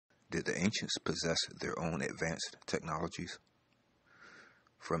Did the ancients possess their own advanced technologies?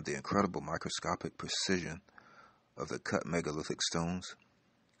 From the incredible microscopic precision of the cut megalithic stones,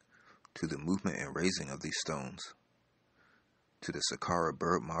 to the movement and raising of these stones, to the Saqqara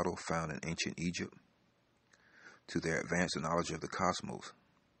bird model found in ancient Egypt, to their advanced knowledge of the cosmos.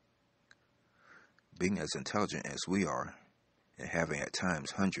 Being as intelligent as we are, and having at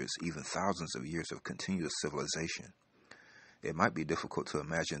times hundreds, even thousands of years of continuous civilization, it might be difficult to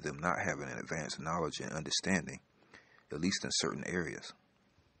imagine them not having an advanced knowledge and understanding, at least in certain areas.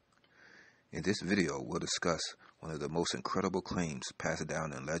 In this video, we'll discuss one of the most incredible claims passed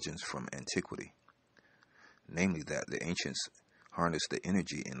down in legends from antiquity, namely that the ancients harnessed the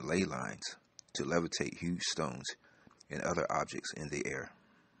energy in ley lines to levitate huge stones and other objects in the air.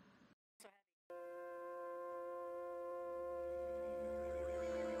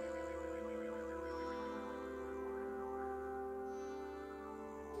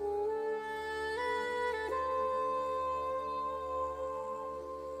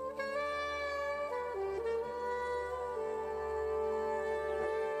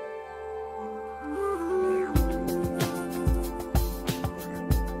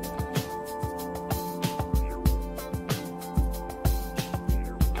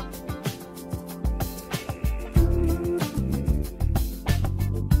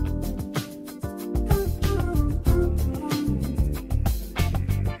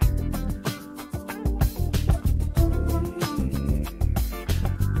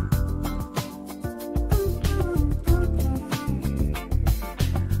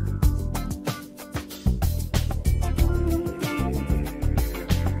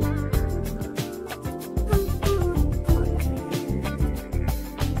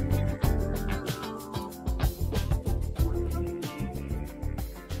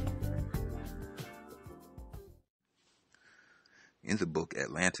 In the book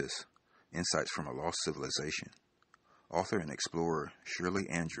Atlantis, Insights from a Lost Civilization, author and explorer Shirley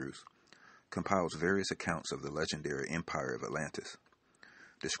Andrews compiles various accounts of the legendary empire of Atlantis,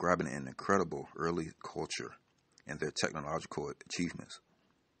 describing an incredible early culture and their technological achievements.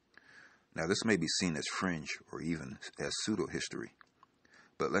 Now, this may be seen as fringe or even as pseudo-history,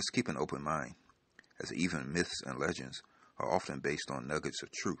 but let's keep an open mind, as even myths and legends are often based on nuggets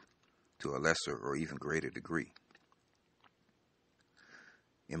of truth to a lesser or even greater degree.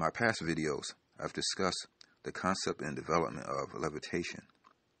 In my past videos, I've discussed the concept and development of levitation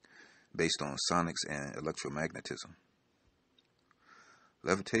based on sonics and electromagnetism.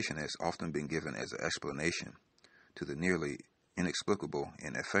 Levitation has often been given as an explanation to the nearly inexplicable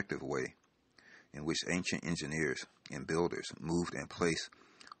and effective way in which ancient engineers and builders moved and placed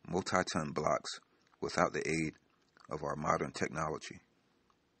multi-ton blocks without the aid of our modern technology.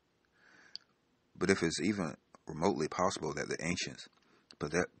 But if it's even remotely possible that the ancients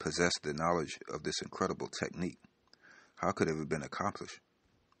possessed the knowledge of this incredible technique, how could it have been accomplished?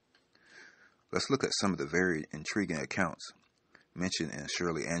 Let's look at some of the very intriguing accounts mentioned in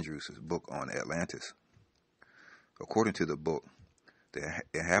Shirley Andrews' book on Atlantis. According to the book, the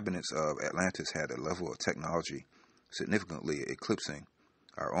inhabitants of Atlantis had a level of technology significantly eclipsing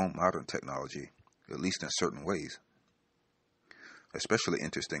our own modern technology, at least in certain ways. Especially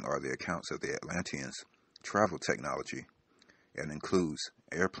interesting are the accounts of the Atlanteans' travel technology, and includes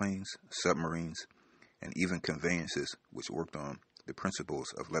airplanes, submarines, and even conveyances which worked on the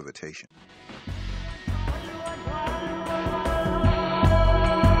principles of levitation.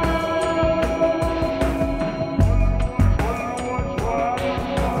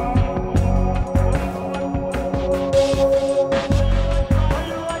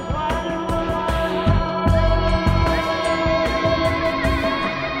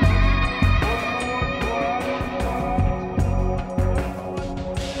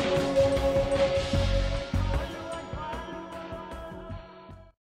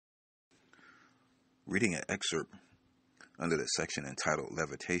 Reading an excerpt under the section entitled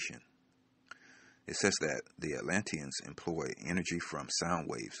Levitation, it says that the Atlanteans employ energy from sound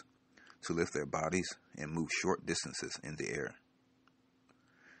waves to lift their bodies and move short distances in the air.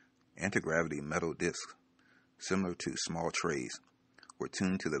 Anti-gravity metal discs, similar to small trays, were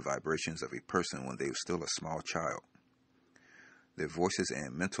tuned to the vibrations of a person when they were still a small child. Their voices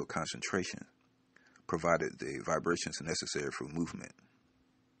and mental concentration provided the vibrations necessary for movement.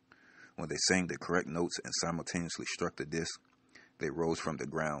 When they sang the correct notes and simultaneously struck the disc, they rose from the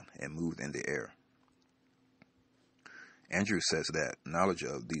ground and moved in the air. Andrews says that knowledge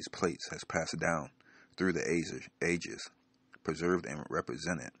of these plates has passed down through the ages, preserved and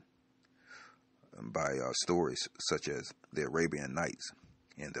represented by stories such as the Arabian Nights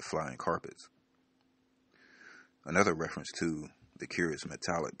and the Flying Carpets. Another reference to the curious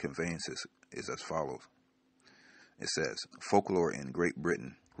metallic conveyances is as follows. It says, folklore in Great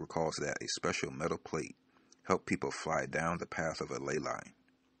Britain recalls that a special metal plate helped people fly down the path of a ley line.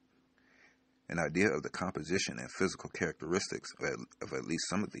 An idea of the composition and physical characteristics of at least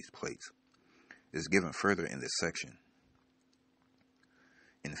some of these plates is given further in this section.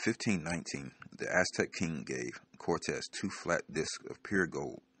 In 1519, the Aztec king gave Cortes 2 flat discs of pure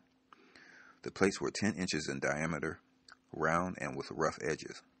gold. The plates were 10 inches in diameter, round and with rough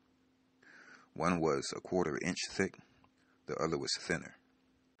edges. One was a 1/4 inch thick, the other was thinner.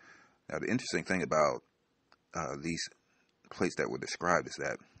 Now, the interesting thing about these plates that were described is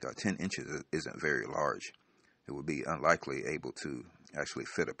that 10 inches isn't very large. It would be unlikely able to actually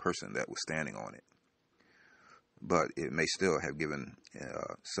fit a person that was standing on it. But it may still have given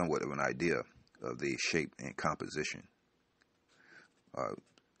somewhat of an idea of the shape and composition,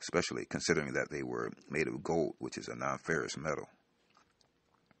 especially considering that they were made of gold, which is a non-ferrous metal.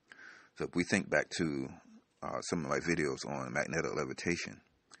 So if we think back to some of my videos on magnetic levitation,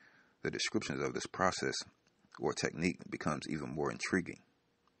 the descriptions of this process or technique becomes even more intriguing.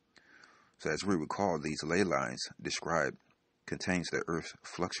 So as we recall, these ley lines described contains the Earth's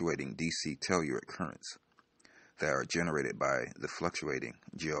fluctuating DC telluric currents that are generated by the fluctuating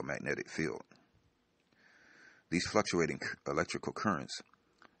geomagnetic field. These fluctuating electrical currents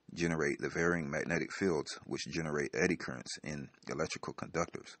generate the varying magnetic fields which generate eddy currents in electrical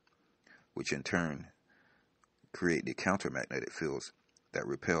conductors, which in turn create the countermagnetic fields that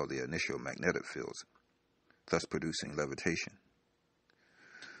repel the initial magnetic fields, thus producing levitation.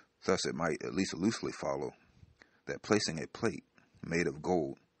 Thus, it might at least loosely follow that placing a plate made of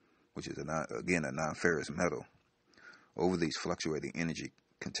gold, which is again a non-ferrous metal, over these fluctuating energy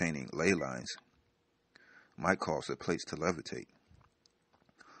containing ley lines might cause the plates to levitate,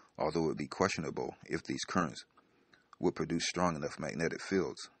 although it would be questionable if these currents would produce strong enough magnetic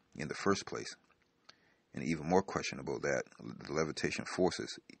fields in the first place, and even more questionable that the levitation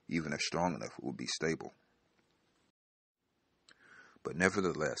forces, even if strong enough, would be stable. But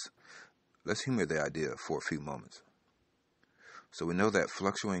nevertheless, let's humor the idea for a few moments. So we know that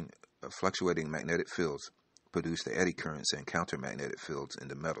fluctuating magnetic fields produce the eddy currents and countermagnetic fields in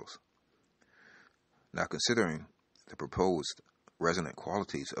the metals. Now, considering the proposed resonant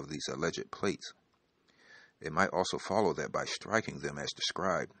qualities of these alleged plates, it might also follow that by striking them as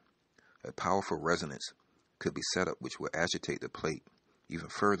described, a powerful resonance could be set up which will agitate the plate even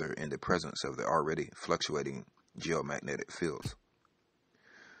further in the presence of the already fluctuating geomagnetic fields.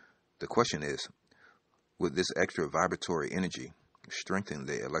 The question is, would this extra vibratory energy strengthen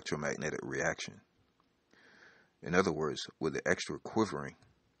the electromagnetic reaction? In other words, would the extra quivering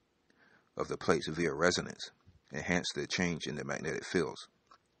of the plates via resonance enhance the change in the magnetic fields?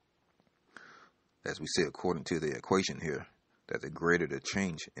 As we see according to the equation here, that the greater the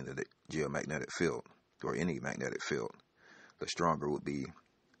change in the geomagnetic field, or any magnetic field, the stronger would be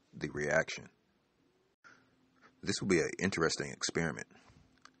the reaction. This will be an interesting experiment.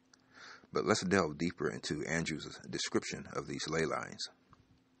 But let's delve deeper into Andrews' description of these ley lines.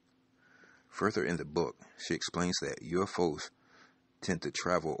 Further in the book, she explains that UFOs tend to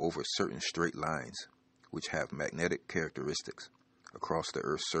travel over certain straight lines which have magnetic characteristics across the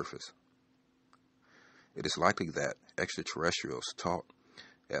Earth's surface. It is likely that extraterrestrials taught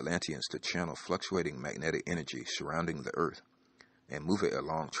Atlanteans to channel fluctuating magnetic energy surrounding the Earth and move it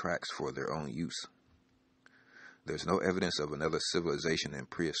along tracks for their own use. There's no evidence of another civilization in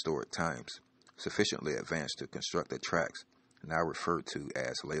prehistoric times sufficiently advanced to construct the tracks now referred to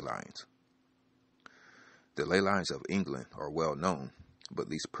as ley lines. The ley lines of England are well known, but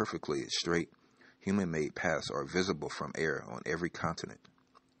these perfectly straight, human-made paths are visible from air on every continent.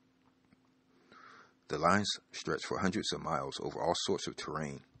 The lines stretch for hundreds of miles over all sorts of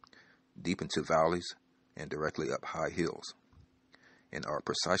terrain, deep into valleys and directly up high hills, and are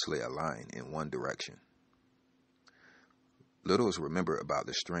precisely aligned in one direction. Little is remembered about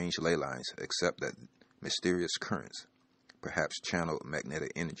the strange ley lines except that mysterious currents, perhaps channeled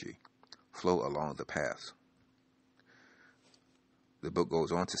magnetic energy, flow along the paths. The book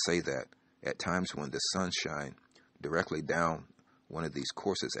goes on to say that at times when the sun shines directly down one of these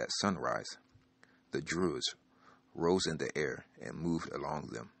courses at sunrise, the druids rose in the air and moved along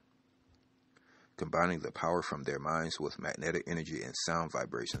them. Combining the power from their minds with magnetic energy and sound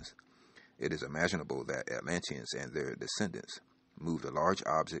vibrations, it is imaginable that Atlanteans and their descendants moved large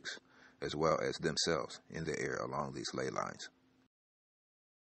objects as well as themselves in the air along these ley lines.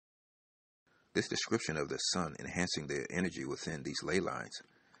 This description of the sun enhancing the energy within these ley lines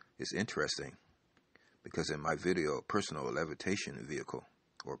is interesting because in my video, Personal Levitation Vehicle,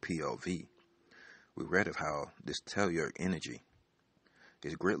 or PLV, we read of how this telluric energy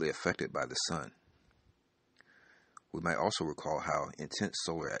is greatly affected by the sun. We might also recall how intense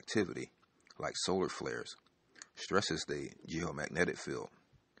solar activity, like solar flares, stresses the geomagnetic field,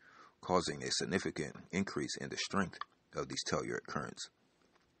 causing a significant increase in the strength of these telluric currents.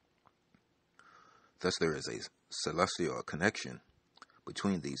 Thus, there is a celestial connection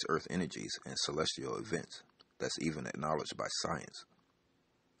between these earth energies and celestial events that's even acknowledged by science.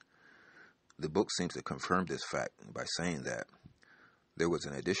 The book seems to confirm this fact by saying that there was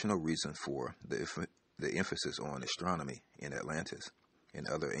an additional reason for the emphasis on astronomy in Atlantis and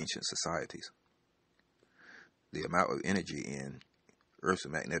other ancient societies. The amount of energy in Earth's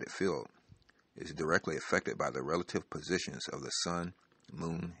magnetic field is directly affected by the relative positions of the sun,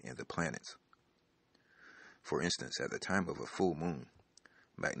 moon, and the planets. For instance, at the time of a full moon,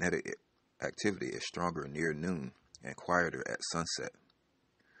 magnetic activity is stronger near noon and quieter at sunset.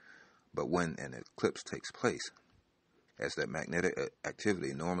 But when an eclipse takes place, as that magnetic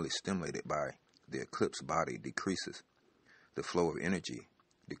activity normally stimulated by the eclipse body decreases, the flow of energy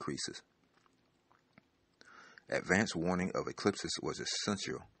decreases. Advance warning of eclipses was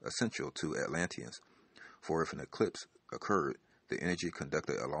essential to Atlanteans, for if an eclipse occurred, the energy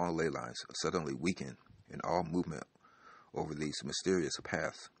conducted along ley lines suddenly weakened, and all movement over these mysterious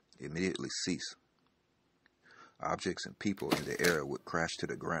paths immediately cease. Objects and people in the air would crash to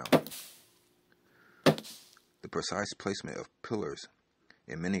the ground. The precise placement of pillars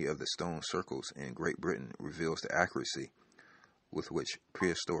in many of the stone circles in Great Britain reveals the accuracy with which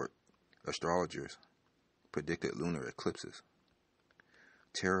prehistoric astrologers predicted lunar eclipses.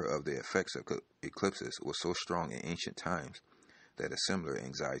 Terror of the effects of eclipses was so strong in ancient times that a similar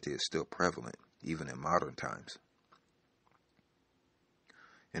anxiety is still prevalent even in modern times.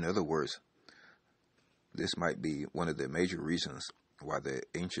 In other words, this might be one of the major reasons why the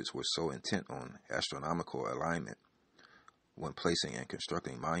ancients were so intent on astronomical alignment when placing and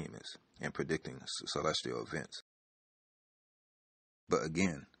constructing monuments and predicting celestial events. But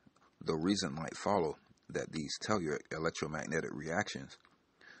again, though reason might follow that these telluric electromagnetic reactions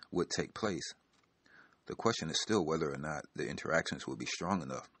would take place, the question is still whether or not the interactions will be strong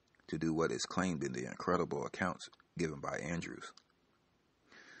enough to do what is claimed in the incredible accounts given by Andrews.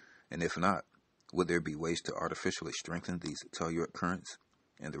 And if not, would there be ways to artificially strengthen these telluric currents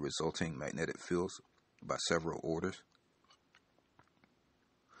and the resulting magnetic fields by several orders?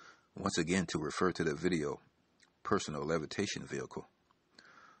 Once again, to refer to the video, Personal Levitation Vehicle,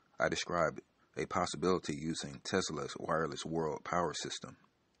 I described a possibility using Tesla's wireless world power system,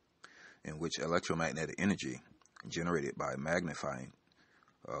 in which electromagnetic energy generated by magnifying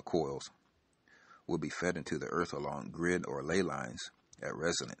coils will be fed into the earth along grid or ley lines at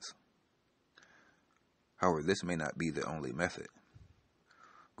resonance. However, this may not be the only method.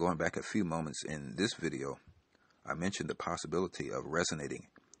 Going back a few moments in this video, I mentioned the possibility of resonating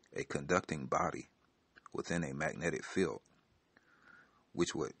a conducting body within a magnetic field,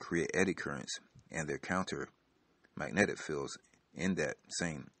 which would create eddy currents and their counter magnetic fields in that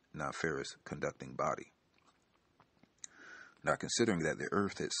same non-ferrous conducting body. Now, considering that the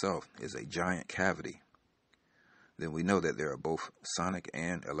Earth itself is a giant cavity, then we know that there are both sonic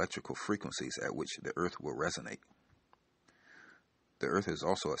and electrical frequencies at which the Earth will resonate. The Earth is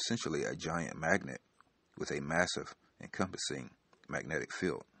also essentially a giant magnet with a massive encompassing magnetic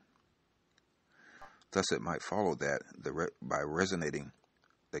field. Thus, it might follow that by resonating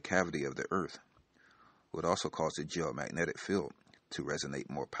the cavity of the Earth would also cause the geomagnetic field to resonate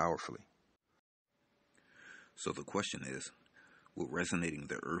more powerfully. So the question is, will resonating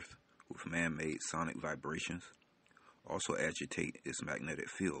the Earth with man-made sonic vibrations also agitate its magnetic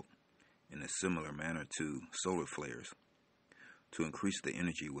field in a similar manner to solar flares to increase the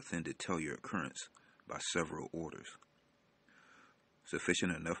energy within the telluric currents by several orders,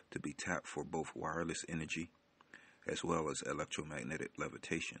 sufficient enough to be tapped for both wireless energy as well as electromagnetic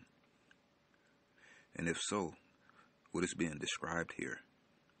levitation? And if so, what is being described here?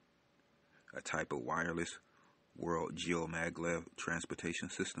 A type of wireless world geomaglev transportation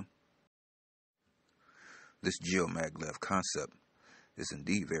system? This geomaglev concept is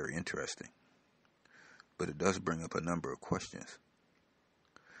indeed very interesting, but it does bring up a number of questions.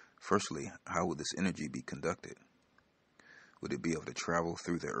 Firstly, how would this energy be conducted? Would it be able to travel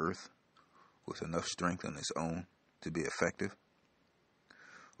through the Earth with enough strength on its own to be effective?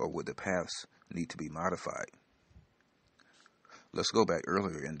 Or would the paths need to be modified? Let's go back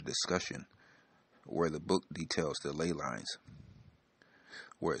earlier in the discussion where the book details the ley lines,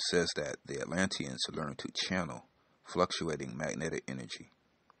 where it says that the Atlanteans learned to channel fluctuating magnetic energy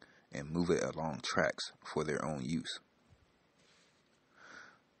and move it along tracks for their own use.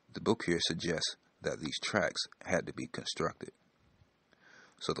 The book here suggests that these tracks had to be constructed.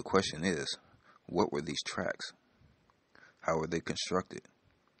 So the question is, what were these tracks? How were they constructed?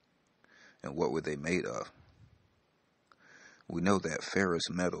 And what were they made of? We know that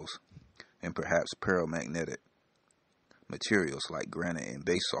ferrous metals and perhaps paramagnetic materials like granite and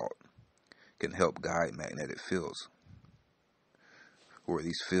basalt can help guide magnetic fields. Were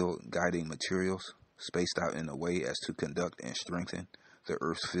these field guiding materials spaced out in a way as to conduct and strengthen the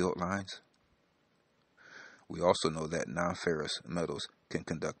Earth's field lines? We also know that non-ferrous metals can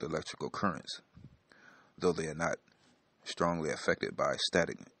conduct electrical currents, though they are not strongly affected by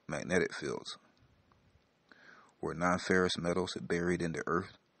static magnetic fields. Were non-ferrous metals buried in the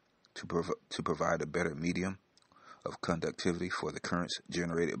Earth to provide a better medium of conductivity for the currents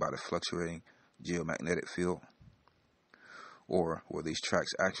generated by the fluctuating geomagnetic field? Or were these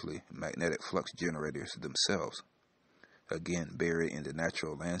tracks actually magnetic flux generators themselves, again buried in the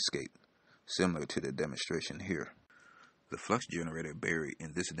natural landscape, similar to the demonstration here? The flux generator buried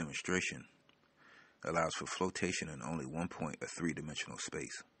in this demonstration allows for flotation in only one point of three-dimensional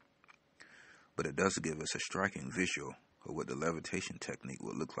space, but it does give us a striking visual of what the levitation technique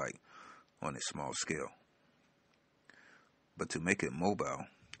would look like on a small scale. But to make it mobile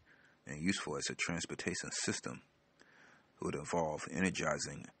and useful as a transportation system, it would involve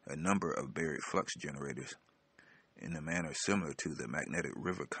energizing a number of buried flux generators in a manner similar to the magnetic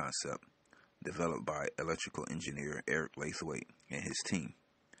river concept developed by electrical engineer Eric Lathwaite and his team,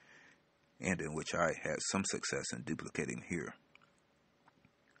 and in which I had some success in duplicating here.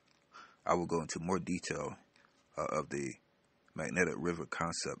 I will go into more detail of the magnetic river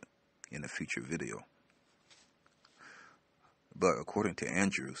concept in a future video. But according to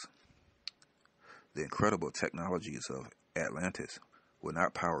Andrews, the incredible technologies of Atlantis were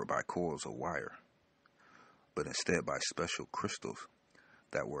not powered by coils of wire, but instead by special crystals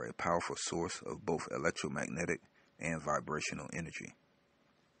that were a powerful source of both electromagnetic and vibrational energy.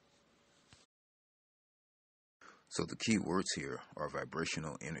 So the key words here are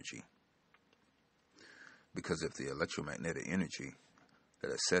vibrational energy, because if the electromagnetic energy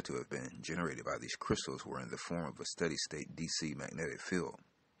that is said to have been generated by these crystals were in the form of a steady-state DC magnetic field,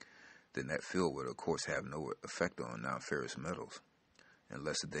 then that field would of course have no effect on non-ferrous metals,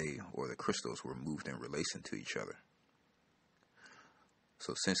 unless they or the crystals were moved in relation to each other.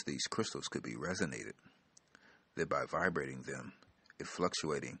 So since these crystals could be resonated, then by vibrating them, a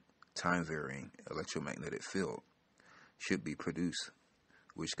fluctuating, time-varying electromagnetic field should be produced,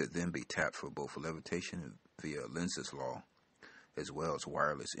 which could then be tapped for both levitation via Lenz's law, as well as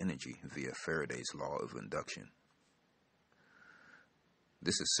wireless energy via Faraday's law of induction.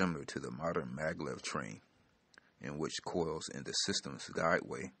 This is similar to the modern maglev train, in which coils in the system's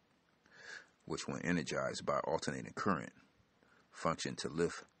guideway, which when energized by alternating current, function to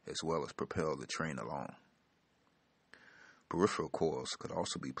lift as well as propel the train along. Peripheral coils could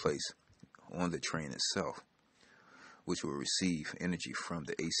also be placed on the train itself, which will receive energy from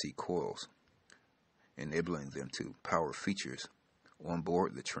the AC coils, enabling them to power features on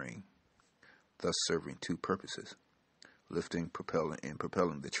board the train, thus serving two purposes: lifting,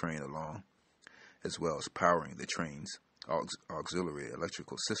 propelling the train along, as well as powering the train's auxiliary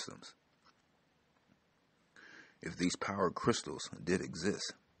electrical systems. If these powered crystals did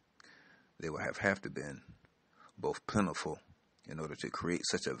exist, they would have to been both plentiful in order to create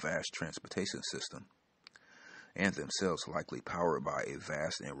such a vast transportation system, and themselves likely powered by a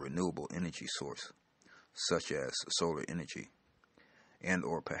vast and renewable energy source, such as solar energy, and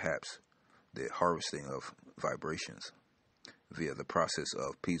or perhaps the harvesting of vibrations via the process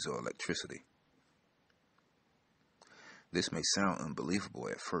of piezoelectricity. This may sound unbelievable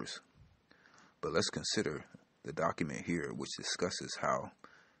at first, but let's consider the document here, which discusses how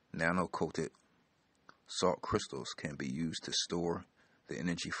nano-coated salt crystals can be used to store the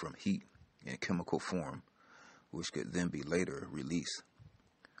energy from heat in chemical form, which could then be later released,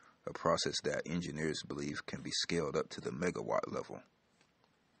 a process that engineers believe can be scaled up to the megawatt level.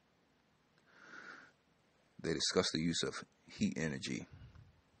 They discuss the use of heat energy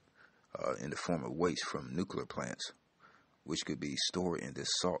in the form of waste from nuclear plants, which could be stored in this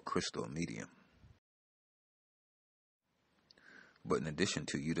salt crystal medium. But in addition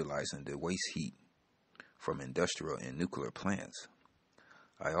to utilizing the waste heat from industrial and nuclear plants,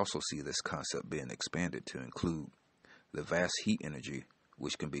 I also see this concept being expanded to include the vast heat energy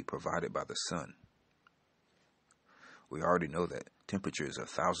which can be provided by the sun. We already know that temperatures of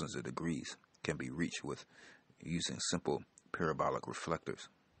thousands of degrees can be reached with using simple parabolic reflectors.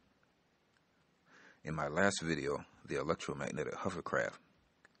 In my last video, the electromagnetic hovercraft,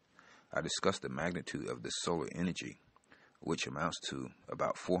 I discussed the magnitude of this solar energy, which amounts to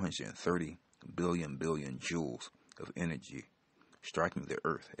about 430 billion joules of energy striking the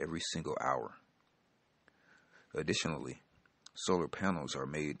earth every single hour. Additionally, solar panels are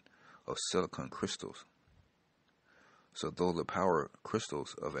made of silicon crystals. So though the power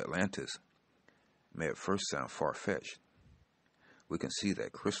crystals of Atlantis may at first sound far-fetched, we can see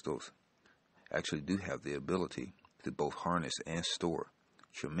that crystals actually do have the ability to both harness and store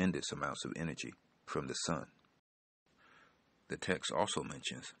tremendous amounts of energy from the sun. The text also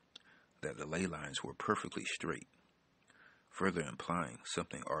mentions that the ley lines were perfectly straight, further implying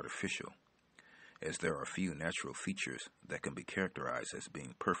something artificial, as there are few natural features that can be characterized as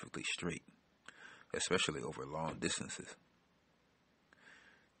being perfectly straight, especially over long distances.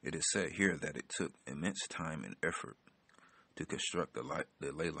 It is said here that it took immense time and effort to construct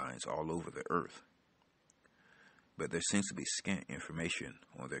the ley lines all over the earth, but there seems to be scant information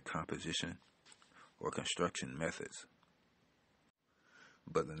on their composition or construction methods.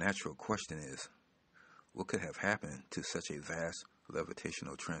 But the natural question is, what could have happened to such a vast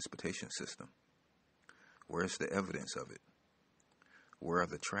levitational transportation system? Where is the evidence of it? Where are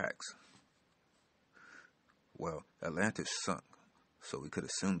the tracks? Well, Atlantis sunk, so we could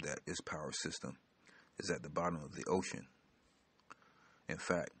assume that its power system is at the bottom of the ocean. In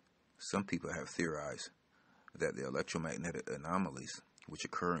fact, some people have theorized that the electromagnetic anomalies which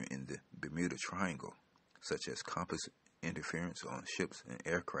occur in the Bermuda Triangle, such as compass interference on ships and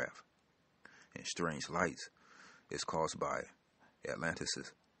aircraft, and strange lights, is caused by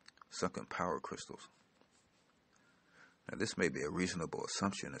Atlantis' sunken power crystals. Now, this may be a reasonable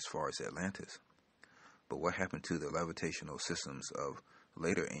assumption as far as Atlantis, but what happened to the levitational systems of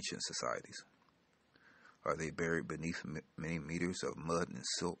later ancient societies? Are they buried beneath many meters of mud and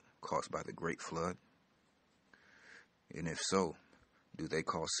silt caused by the Great Flood? And if so, do they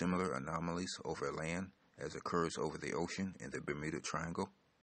cause similar anomalies over land as occurs over the ocean in the Bermuda Triangle?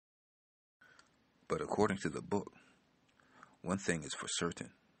 But according to the book, one thing is for certain.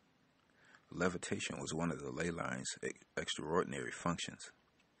 Levitation was one of the ley lines' extraordinary functions,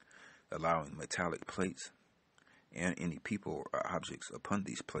 allowing metallic plates and any people or objects upon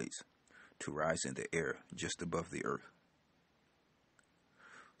these plates to rise in the air just above the earth.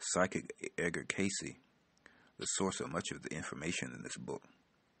 Psychic Edgar Casey, the source of much of the information in this book,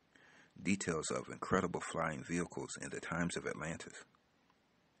 details of incredible flying vehicles in the times of Atlantis.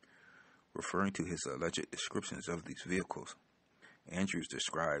 Referring to his alleged descriptions of these vehicles, Andrews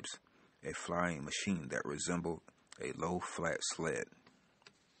describes a flying machine that resembled a low, flat sled.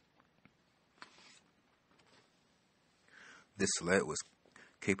 This sled was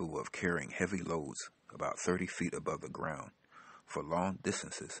capable of carrying heavy loads about 30 feet above the ground for long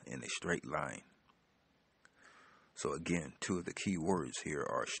distances in a straight line. So again, two of the key words here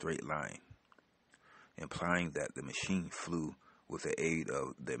are straight line, implying that the machine flew with the aid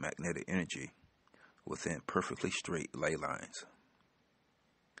of the magnetic energy within perfectly straight ley lines.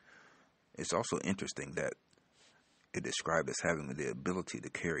 It's also interesting that it described as having the ability to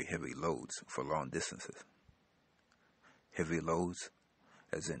carry heavy loads for long distances. Heavy loads,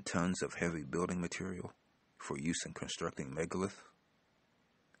 as in tons of heavy building material for use in constructing megaliths.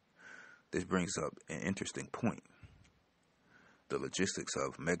 This brings up an interesting point: the logistics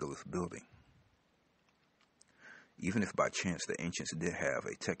of megalith building. Even if by chance the ancients did have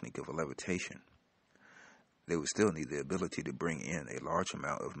a technique of levitation, they would still need the ability to bring in a large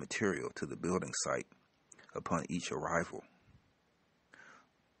amount of material to the building site upon each arrival.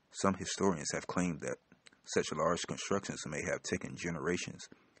 Some historians have claimed that such large constructions may have taken generations,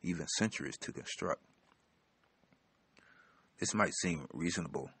 even centuries, to construct. This might seem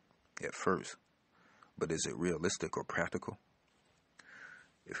reasonable at first, but is it realistic or practical?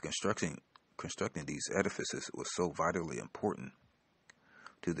 If constructing these edifices was so vitally important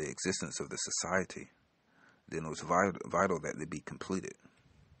to the existence of the society, then it was vital that they be completed.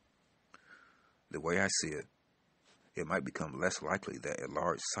 The way I see it, it might become less likely that a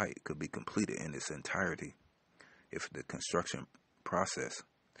large site could be completed in its entirety if the construction process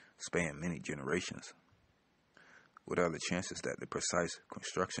spanned many generations. What are the chances that the precise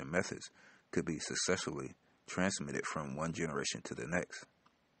construction methods could be successfully transmitted from one generation to the next?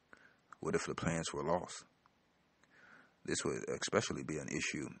 What if the plans were lost? This would especially be an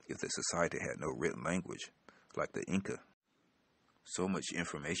issue if the society had no written language, like the Inca. So much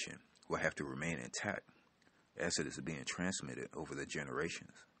information will have to remain intact as it is being transmitted over the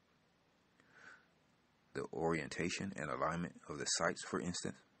generations. The orientation and alignment of the sites, for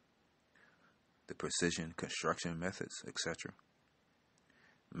instance, the precision construction methods, etc.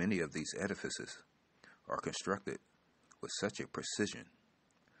 Many of these edifices are constructed with such a precision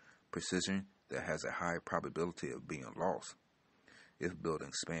that has a high probability of being lost if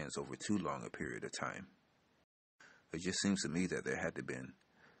building spans over too long a period of time. It just seems to me that there had to been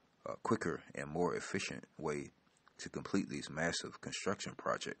a quicker and more efficient way to complete these massive construction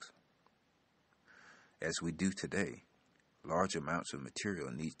projects. As we do today, large amounts of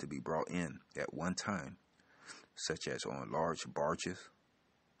material needs to be brought in at one time, such as on large barges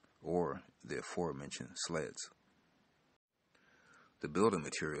or the aforementioned sleds. The building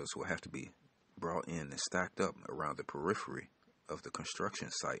materials will have to be brought in and stacked up around the periphery of the construction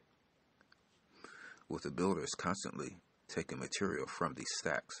site, with the builders constantly taking material from these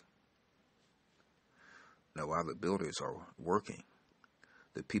stacks. Now, while the builders are working,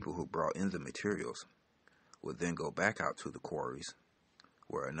 the people who brought in the materials would then go back out to the quarries,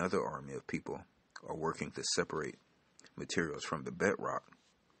 where another army of people are working to separate materials from the bedrock,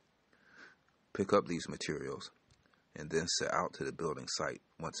 pick up these materials, and then set out to the building site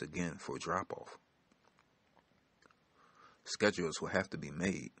once again for drop-off. Schedules will have to be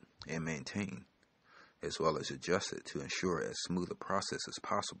made and maintained, as well as adjusted to ensure as smooth a process as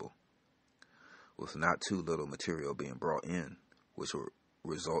possible, with not too little material being brought in, which will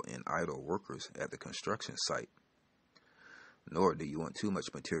result in idle workers at the construction site, nor do you want too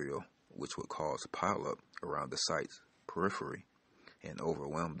much material, which would cause pileup around the site's periphery and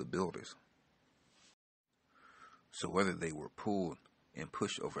overwhelm the builders. So whether they were pulled and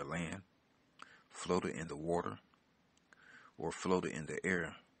pushed over land, floated in the water, or floated in the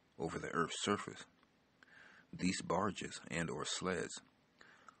air over the Earth's surface, these barges and or sleds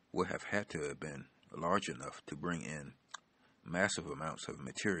would have had to have been large enough to bring in massive amounts of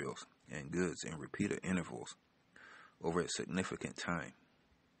materials and goods in repeated intervals over a significant time,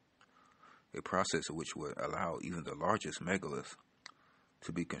 a process which would allow even the largest megaliths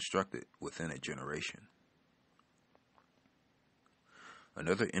to be constructed within a generation.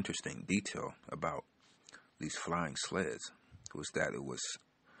 Another interesting detail about these flying sleds was that it was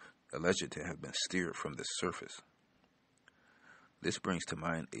alleged to have been steered from the surface. This brings to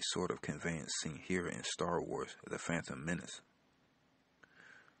mind a sort of conveyance seen here in Star Wars: The Phantom Menace.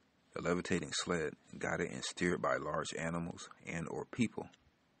 A levitating sled guided and steered by large animals and or people,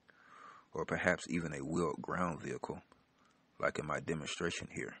 or perhaps even a wheeled ground vehicle, like in my demonstration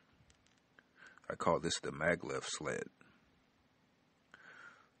here. I call this the maglev sled.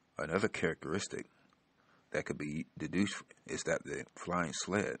 Another characteristic that could be deduced is that the flying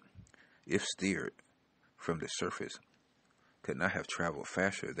sled, if steered from the surface, could not have traveled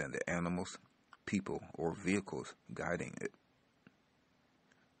faster than the animals, people, or vehicles guiding it.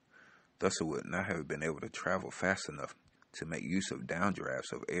 Thus, it would not have been able to travel fast enough to make use of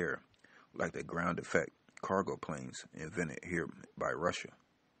downdrafts of air like the ground effect cargo planes invented here by Russia.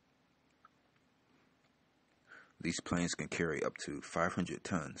 These planes can carry up to 500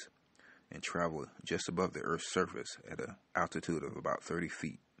 tons and travel just above the Earth's surface at an altitude of about 30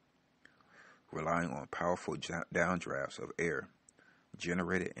 feet, relying on powerful downdrafts of air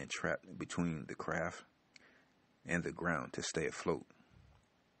generated and trapped between the craft and the ground to stay afloat.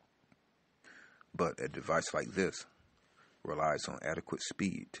 But a device like this relies on adequate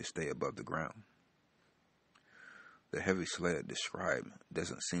speed to stay above the ground. The heavy sled described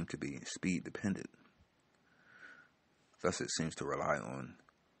doesn't seem to be speed dependent. Thus, it seems to rely on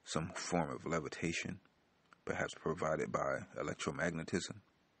some form of levitation, perhaps provided by electromagnetism,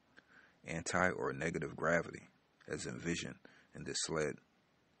 anti or negative gravity, as envisioned in this sled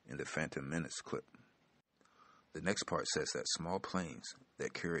in the Phantom Menace clip. The next part says that small planes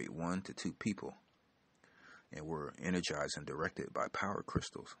that carried 1 to 2 people and were energized and directed by power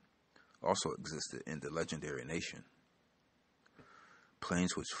crystals also existed in the legendary nation.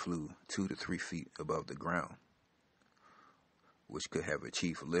 Planes which flew 2 to 3 feet above the ground, which could have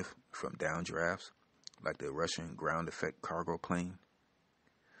achieved lift from downdrafts like the Russian ground effect cargo plane,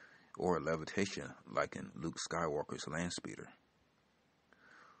 or levitation like in Luke Skywalker's land speeder.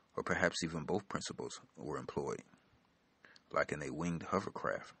 Or perhaps even both principles were employed, like in a winged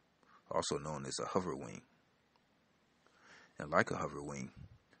hovercraft, also known as a hover wing. And like a hover wing,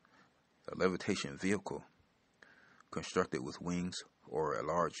 a levitation vehicle constructed with wings or a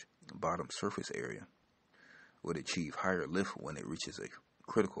large bottom surface area would achieve higher lift when it reaches a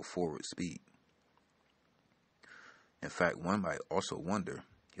critical forward speed. In fact, one might also wonder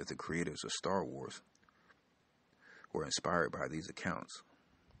if the creators of Star Wars were inspired by these accounts.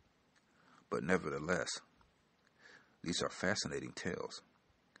 But nevertheless, these are fascinating tales,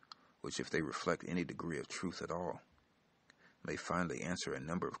 which, if they reflect any degree of truth at all, may finally answer a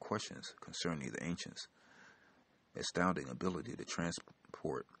number of questions concerning the ancients' astounding ability to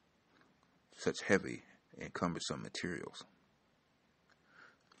transport such heavy and cumbersome materials.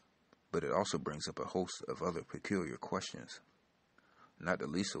 But it also brings up a host of other peculiar questions, not the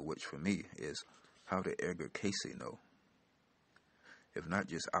least of which for me is, How did Edgar Cayce know? If not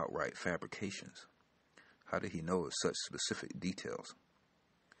just outright fabrications, how did he know of such specific details?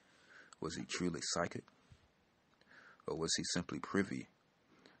 Was he truly psychic? Or was he simply privy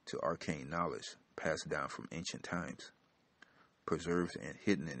to arcane knowledge passed down from ancient times, preserved and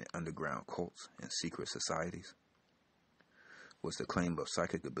hidden in underground cults and secret societies? Was the claim of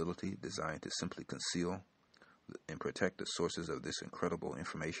psychic ability designed to simply conceal and protect the sources of this incredible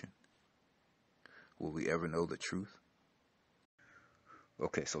information? Will we ever know the truth?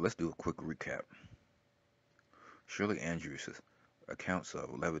 Okay, so let's do a quick recap. Shirley Andrews' accounts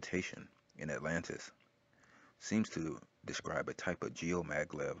of levitation in Atlantis seems to describe a type of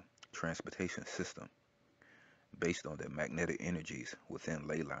geomaglev transportation system based on the magnetic energies within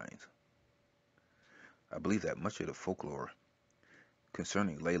ley lines. I believe that much of the folklore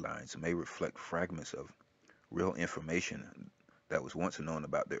concerning ley lines may reflect fragments of real information that was once known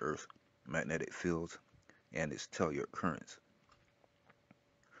about the Earth's magnetic fields and its telluric currents.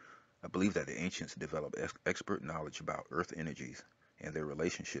 I believe that the ancients developed expert knowledge about Earth energies and their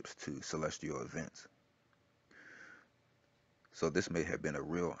relationships to celestial events. So this may have been a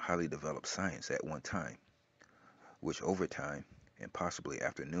real highly developed science at one time, which over time, and possibly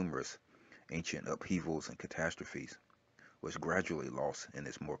after numerous ancient upheavals and catastrophes, was gradually lost in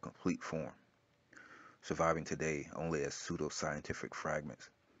its more complete form, surviving today only as pseudo-scientific fragments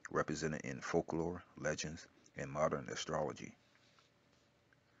represented in folklore, legends, and modern astrology.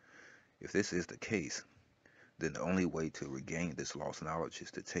 If this is the case, then the only way to regain this lost knowledge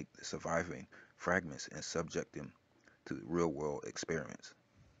is to take the surviving fragments and subject them to real-world experiments.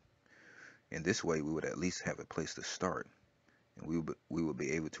 In this way, we would at least have a place to start, and we will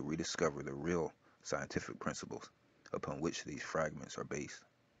be able to rediscover the real scientific principles upon which these fragments are based.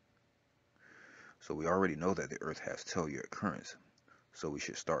 So we already know that the Earth has telluric currents, so we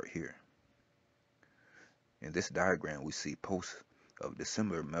should start here. In this diagram, we see posts of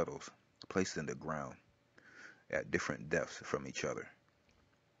dissimilar metals placed in the ground at different depths from each other.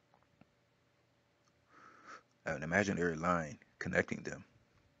 An imaginary line connecting them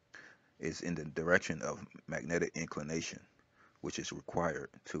is in the direction of magnetic inclination, which is required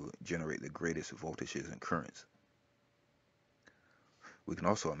to generate the greatest voltages and currents. We can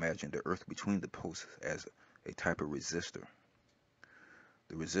also imagine the Earth between the posts as a type of resistor.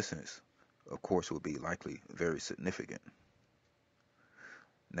 The resistance, of course, will be likely very significant.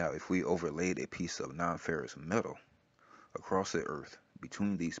 Now, if we overlaid a piece of non-ferrous metal across the Earth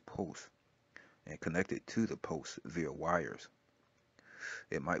between these posts and connected to the posts via wires,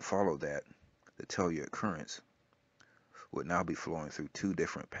 it might follow that the telluric currents would now be flowing through two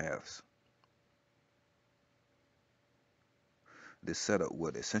different paths. This setup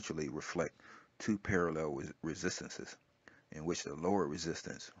would essentially reflect two parallel resistances, in which the lower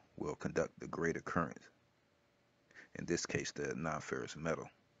resistance will conduct the greater current, in this case the non-ferrous metal.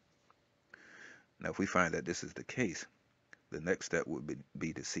 Now, if we find that this is the case, the next step would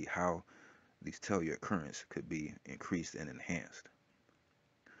be to see how these telluric currents could be increased and enhanced.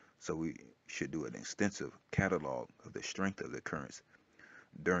 So we should do an extensive catalog of the strength of the currents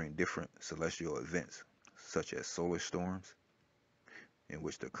during different celestial events, such as solar storms, in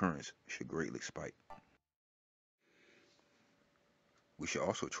which the currents should greatly spike. We should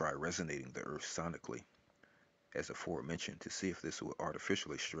also try resonating the Earth sonically, as aforementioned, to see if this will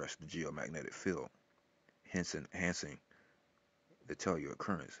artificially stress the geomagnetic field, hence enhancing the telluric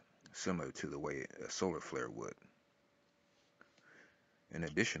currents, similar to the way a solar flare would. An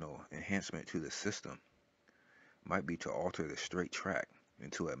additional enhancement to the system might be to alter the straight track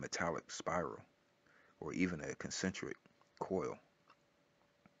into a metallic spiral, or even a concentric coil.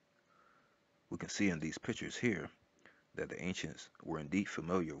 We can see in these pictures here that the ancients were indeed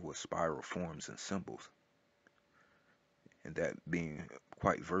familiar with spiral forms and symbols, and that being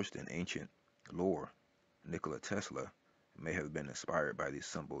quite versed in ancient lore, Nikola Tesla may have been inspired by these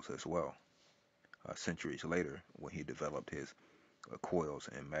symbols as well, centuries later when he developed his coils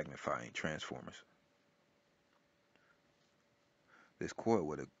and magnifying transformers. This coil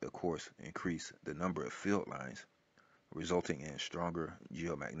would, of course, increase the number of field lines, resulting in stronger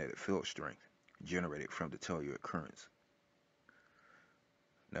geomagnetic field strength generated from the telluric currents.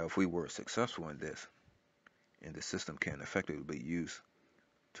 Now, if we were successful in this, and the system can effectively be used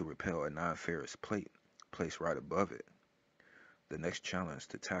to repel a non-ferrous plate placed right above it, the next challenge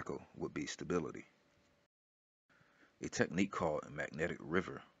to tackle would be stability. A technique called magnetic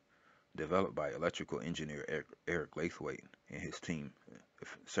river, developed by electrical engineer Eric Lathwaite and his team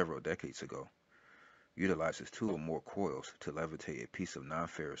several decades ago, utilizes two or more coils to levitate a piece of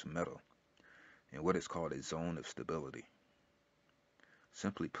non-ferrous metal in what is called a zone of stability.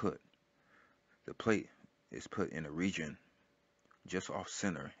 Simply put, The plate is put in a region just off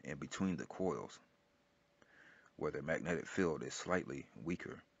center and between the coils, where the magnetic field is slightly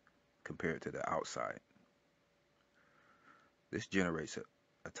weaker compared to the outside. This generates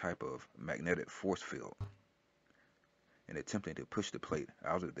a type of magnetic force field, and attempting to push the plate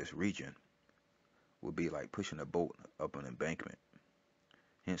out of this region would be like pushing a boat up an embankment,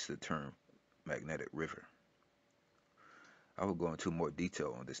 hence the term magnetic river. I will go into more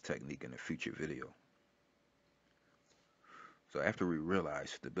detail on this technique in a future video. So after we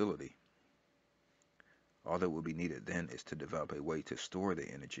realize stability, all that will be needed then is to develop a way to store the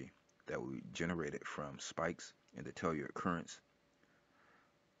energy that we generated from spikes in the telluride currents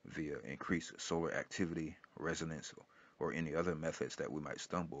via increased solar activity, resonance, or any other methods that we might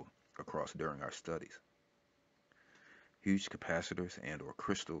stumble across during our studies. Huge capacitors and or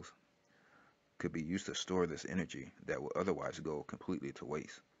crystals could be used to store this energy that would otherwise go completely to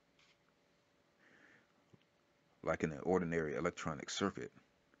waste. Like in an ordinary electronic circuit,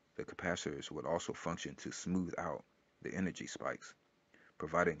 the capacitors would also function to smooth out the energy spikes,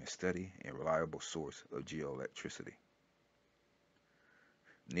 providing a steady and reliable source of geoelectricity.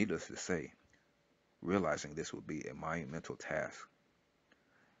 Needless to say, realizing this would be a monumental task.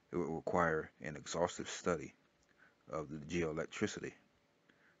 It would require an exhaustive study of the geoelectricity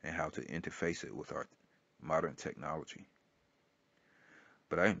and how to interface it with our modern technology.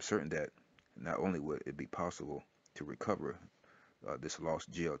 But I am certain that not only would it be possible to recover this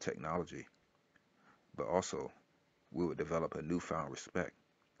lost geotechnology, but also we would develop a newfound respect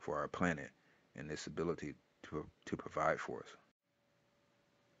for our planet and its ability to provide for us.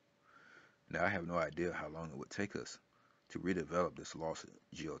 Now, I have no idea how long it would take us to redevelop this lost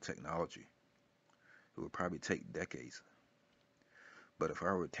geotechnology. It would probably take decades. But if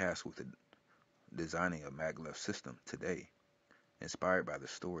I were tasked with designing a maglev system today, inspired by the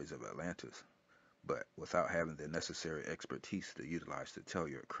stories of Atlantis, but without having the necessary expertise to utilize the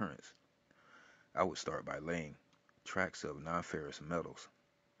telluride currents, I would start by laying tracks of non-ferrous metals,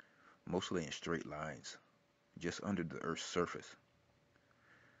 mostly in straight lines, just under the Earth's surface.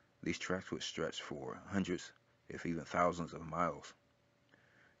 These tracks would stretch for hundreds, if even thousands of miles,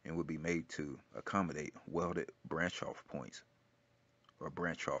 and would be made to accommodate welded branch-off points, or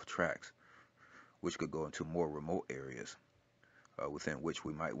branch-off tracks, which could go into more remote areas within which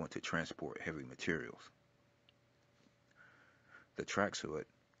we might want to transport heavy materials. The tracks would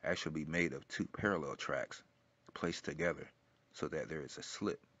actually be made of two parallel tracks placed together so that there is a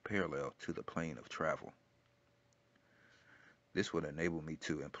slit parallel to the plane of travel. This would enable me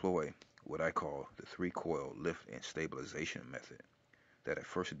to employ what I call the three-coil lift and stabilization method that I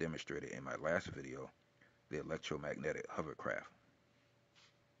first demonstrated in my last video, the electromagnetic hovercraft.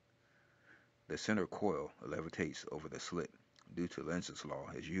 The center coil levitates over the slit due to Lenz's law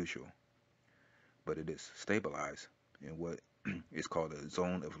as usual, but it is stabilized in what is called a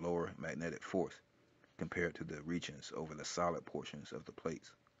zone of lower magnetic force compared to the regions over the solid portions of the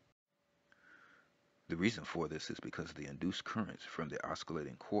plates. The reason for this is because the induced currents from the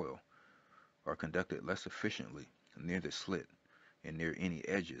oscillating coil are conducted less efficiently near the slit and near any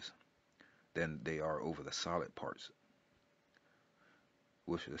edges than they are over the solid parts.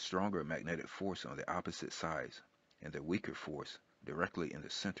 With the stronger magnetic force on the opposite sides and the weaker force directly in the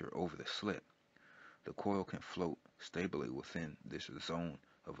center over the slit, the coil can float stably within this zone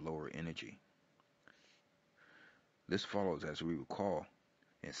of lower energy. This follows, as we recall,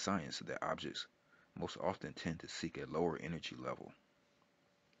 in science that objects most often tend to seek a lower energy level.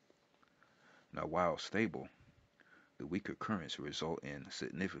 Now, while stable, the weaker currents result in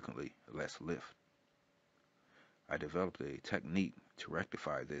significantly less lift. I developed a technique to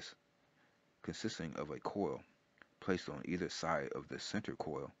rectify this, consisting of a coil placed on either side of the center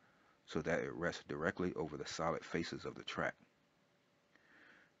coil so that it rests directly over the solid faces of the track.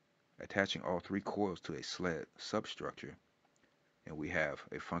 Attaching all three coils to a sled substructure, and we have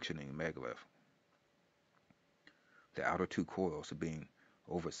a functioning maglev. The outer two coils being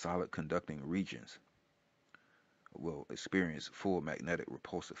over solid conducting regions will experience full magnetic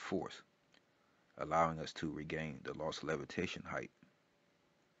repulsive force, allowing us to regain the lost levitation height,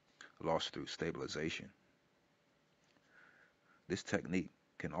 lost through stabilization. This technique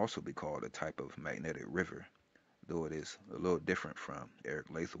can also be called a type of magnetic river, though it is a little different from Eric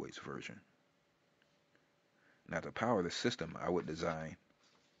Lathwaite's version. Now, to power the system, I would design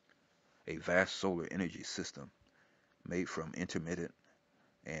a vast solar energy system made from intermittent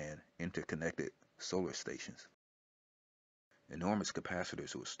and interconnected solar stations. Enormous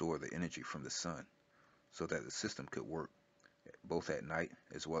capacitors would store the energy from the sun so that the system could work both at night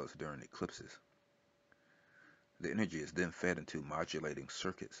as well as during eclipses. The energy is then fed into modulating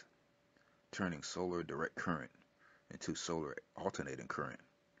circuits turning solar direct current into solar alternating current,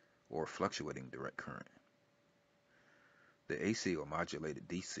 or fluctuating direct current. The AC or modulated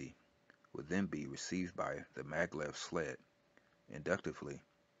DC would then be received by the maglev sled inductively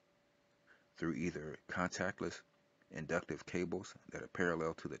through either contactless inductive cables that are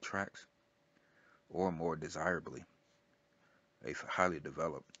parallel to the tracks, or more desirably, a highly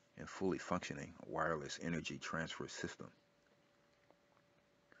developed and fully functioning wireless energy transfer system.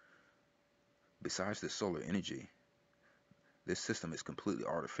 Besides the solar energy, this system is completely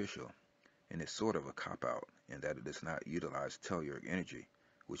artificial and is sort of a cop-out in that it does not utilize telluric energy,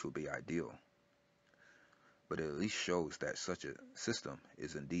 which would be ideal. But it at least shows that such a system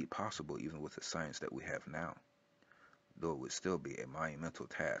is indeed possible even with the science that we have now, though it would still be a monumental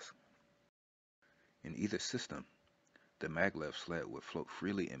task. In either system, the maglev sled would float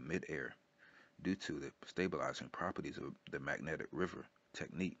freely in mid-air due to the stabilizing properties of the magnetic river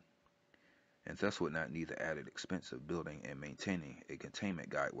technique, and thus would not need the added expense of building and maintaining a containment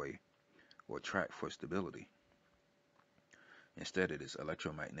guideway or track for stability. Instead, it is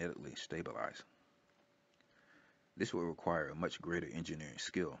electromagnetically stabilized. This will require a much greater engineering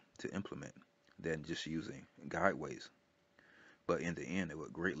skill to implement than just using guideways, but in the end it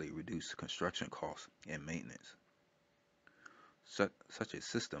would greatly reduce construction costs and maintenance. Such a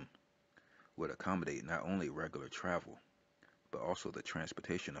system would accommodate not only regular travel, but also the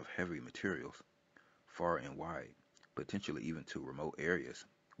transportation of heavy materials far and wide, potentially even to remote areas,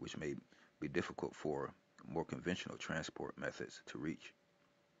 which may be difficult for more conventional transport methods to reach.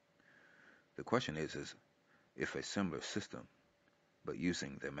 The question is if a similar system, but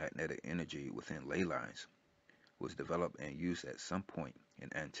using the magnetic energy within ley lines, was developed and used at some point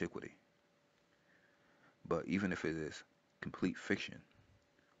in antiquity. But even if it is complete fiction,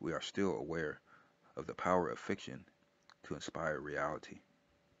 we are still aware of the power of fiction to inspire reality.